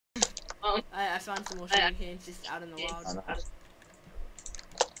I found some more sugar canes just out in the wild. I know.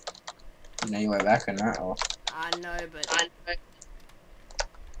 You know your way back on that, or? I know, but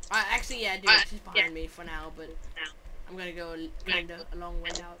actually, yeah, dude, it's just behind me for now. But I'm gonna go kinda a long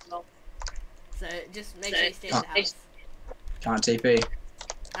way out. So just make sure you stay in the house. Can't TP.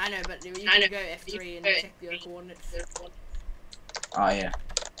 I know, but you can go F3 and check the coordinates. Oh yeah.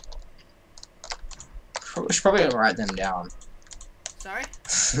 We should probably write them down. Sorry?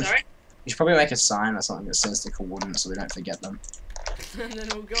 You should probably make a sign or something that says the coordinates so we don't forget them. And then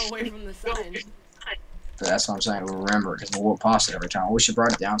we'll go away from the sign. But that's what I'm saying, we'll remember it because we'll walk past it every time. Or we should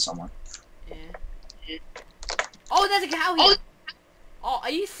write it down somewhere. Yeah. Oh, there's a cow here! Oh, are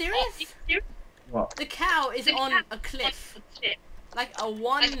you serious? What? The cow is on a cliff. Like a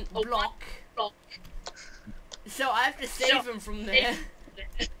one block. So I have to save him from there.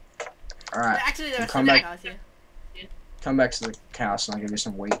 Alright. Actually, there are come some back. cows here. Come back to the house and I'll give you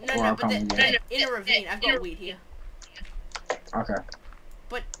some wheat. No, or no, I'll but come they're in a ravine. I've got wheat here. Okay.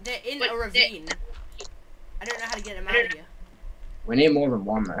 But they're in a ravine. I don't know how to get them out of here. We need more than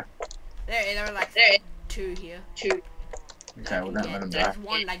one though. There are like 2 here. Okay, we're gonna let them die. There's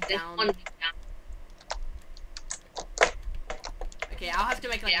one like down. Okay, I'll have to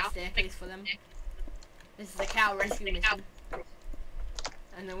make like a staircase for them. This is a cow rescue mission.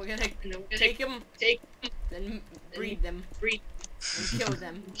 And then we're gonna take them, then breed them, and kill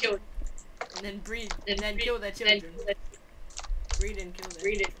them. And then breed, and then kill their children. Breed and kill them.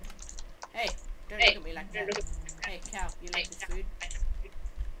 Hey, don't look at me like that. Hey, cow, you like this food?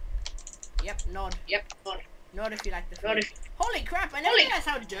 Yep, nod. Nod if you like the food. Holy crap, I never realized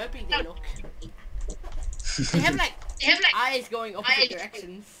how derpy they look. They have like eyes going opposite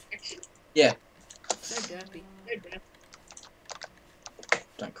directions. Yeah. So derpy.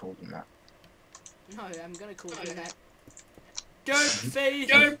 Don't call them that. No, I'm gonna call them that. Derp face!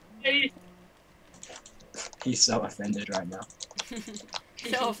 He's so offended right now.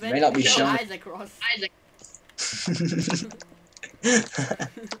 So offended. May not be shown. Eyes across.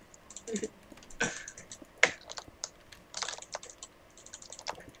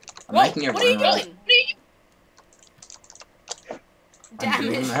 I'm making it what are you run doing?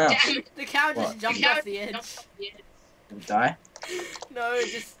 Damn it! The cow just jumped off the edge. Did it die? No,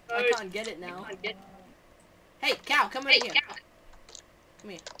 I can't get it now. Hey, cow, come over here.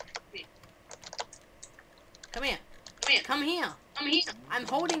 Come here. Come here. I'm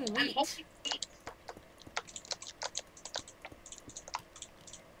holding wheat.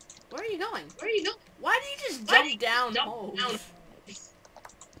 Where are you going? Why do you just jump down holes?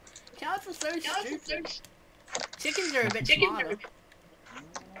 Cows are so stupid. Chickens are a bit smarter.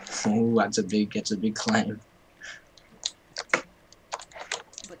 Oh, that's a big claim.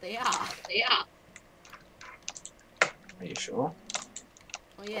 But they are. Are you sure?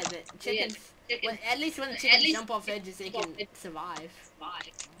 Oh yeah, the chickens. Well, at least when the chickens jump off edges, they can survive.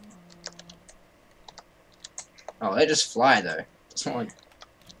 Oh, they just fly though. It's not like.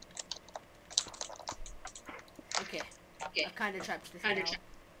 Okay. I've kind of trapped this cow.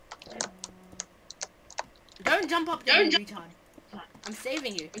 Don't jump up there, you retard. I'm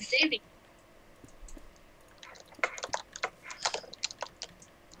saving you.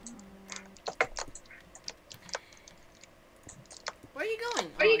 Where are you going?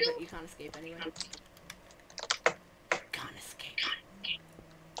 Oh, you can't escape anyway. Can't escape.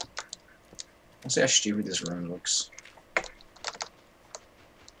 Let's see how stupid this room looks.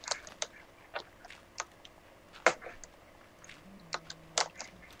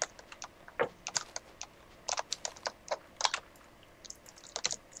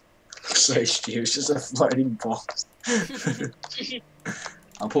 So stupid, it's just a floating box.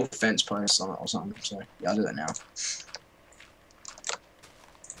 I'll put fence posts on it or something, so yeah, I'll do that now.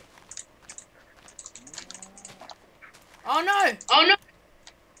 Oh no!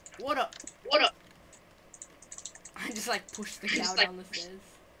 What up? I just like pushed the cow down the stairs.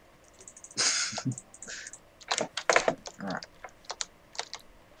 Alright.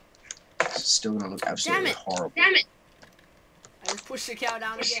 It's still gonna look absolutely horrible. I just pushed the cow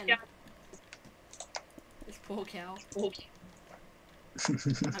down again. This poor cow. I'm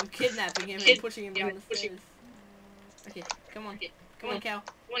kidnapping him and pushing him down the stairs. Okay, come on, cow.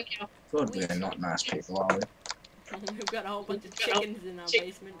 God, we're not nice people, are we? We've got a whole bunch of chickens in our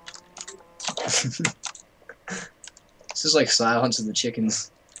basement. This is like Silence of the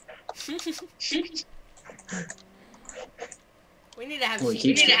Chickens. We need to have Well,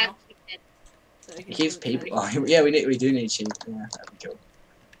 sheep now. So It keeps people. Oh, yeah, we do need sheep. Yeah, that'd be cool.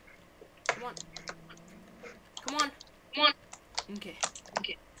 Come on. Okay.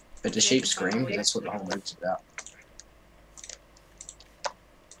 But the sheep scream, because that's what the whole loop's about.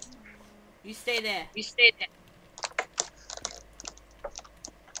 You stay there.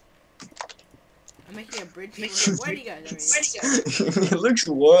 I'm making a bridge for him. Where'd he go? There he is. It looks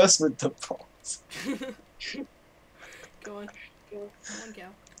worse with the pots. Go on. Come on,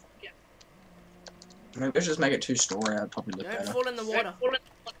 Cal. Maybe let's just make it 2-story. I'd probably look Don't better. fall in the water.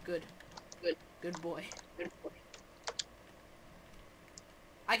 Good. Good boy.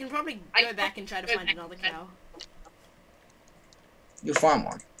 I can probably go back and try to find another cow. You'll find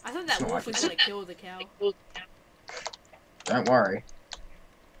one. I thought that wolf was gonna kill the cow. Don't worry.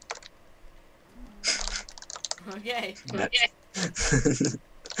 Okay.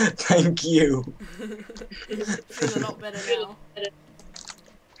 Thank you. Feels a lot better now.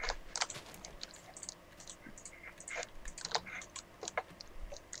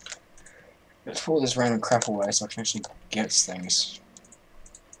 Let's pull this random crap away so I can actually get things.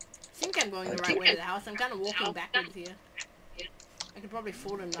 I think I'm going the right way to the house. I'm kind of walking backwards here. I could probably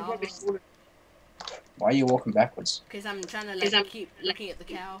fall in lava. Why are you walking backwards? Because I'm trying to like keep looking at the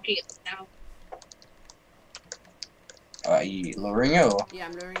cow. Are you luring it or? Yeah,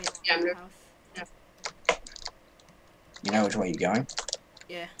 I'm luring it to the house. You know which way you're going?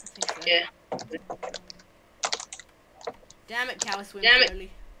 Yeah, I think so. Damn it, cow swims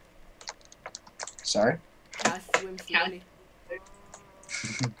slowly. Sorry? Cow swims slowly.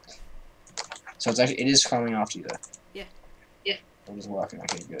 So it's actually, it is coming after you though? Yeah. It is working,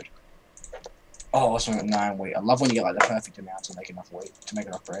 okay, good. Oh, also at 9 weight. I love when you get like the perfect amount to make enough weight, to make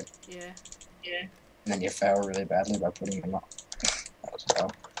enough bread. Yeah. And then you fail really badly by putting them up. That was a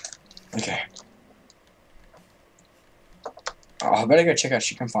fail. Okay. Oh, I better go check out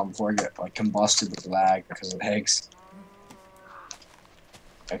chicken farm before I get like combusted with lag because of eggs.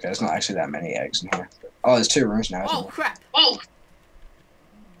 Okay, there's not actually that many eggs in here. Oh, there's 2 rooms now. Oh crap! Okay.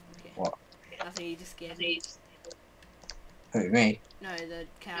 What? Nothing, you just scared me. Who, me? No, the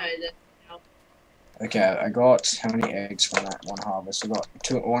cow. Okay, I got how many eggs from that one harvest? I got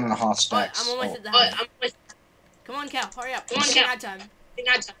 1.5 stacks. I'm almost at the house. Come on, cow, hurry up. Come on, cow. Time.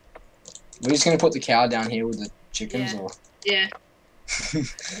 We're just gonna put the cow down here with the chickens, or? Yeah.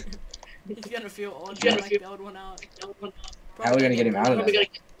 He's gonna feel odd to like the old one out. How are we gonna get him out of there?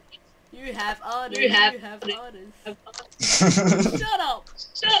 You have orders. You have orders. Shut up!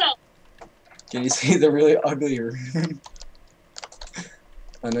 Can you see the really ugly room?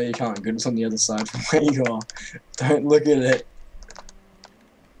 I know you can't. Good, it's on the other side from where you are. Don't look at it.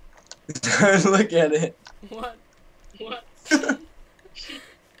 Don't look at it. What?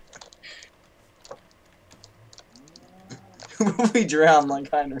 We drown like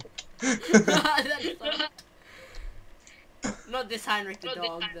Heinrich. Not this Heinrich the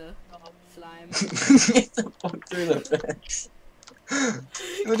dog, the slime. Get the fuck through the fence.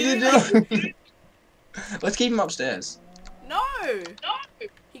 What are you doing? Let's keep him upstairs. No!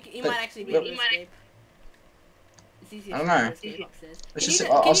 He might actually be able to escape. It's easier I don't know. to escape upstairs. Let's just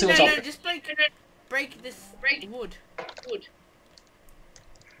I'll see what's up. No, just break this wood.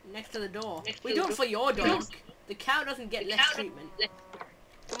 Next to the door. We do it for your dog. The cow doesn't get less treatment.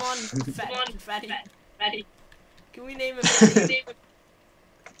 Come on, fatty. Can we name him Fatty?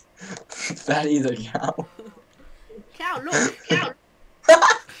 Fatty the cow. Cow, look!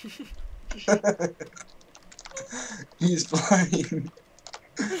 He's flying.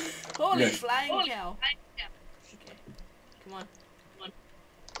 Holy flying cow. Okay. Come on.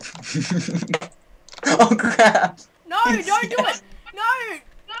 Oh crap! No, don't do it! No!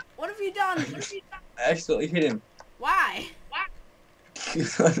 What have you done? I accidentally hit him. Why?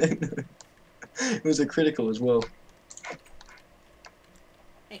 It was a critical as well.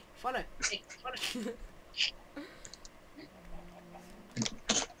 Hey, follow.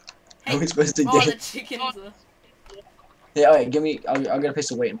 How are we supposed to Oh, get? the chickens are... Yeah, wait, give me. I'll get a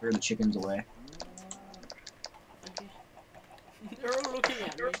piece of weight and throw the chickens away. Okay. They're all looking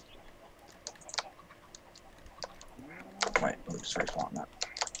at me. Wait, let me just respawn that.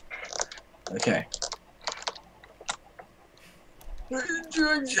 Okay.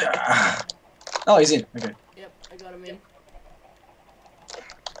 Oh, he's in. Okay. Yep, I got him in.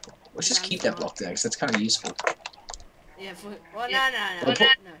 Let's just keep that block there, because that's kind of useful. Yeah, well, no.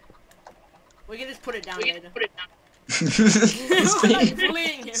 We can just put it down later. I'm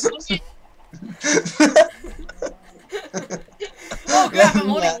bullying him. Oh crap, I'm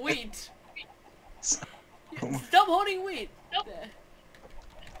holding wheat. Stop holding wheat. There.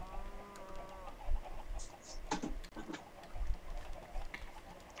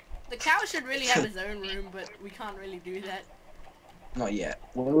 The cow should really have his own room, but we can't really do that. Not yet.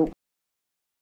 Well,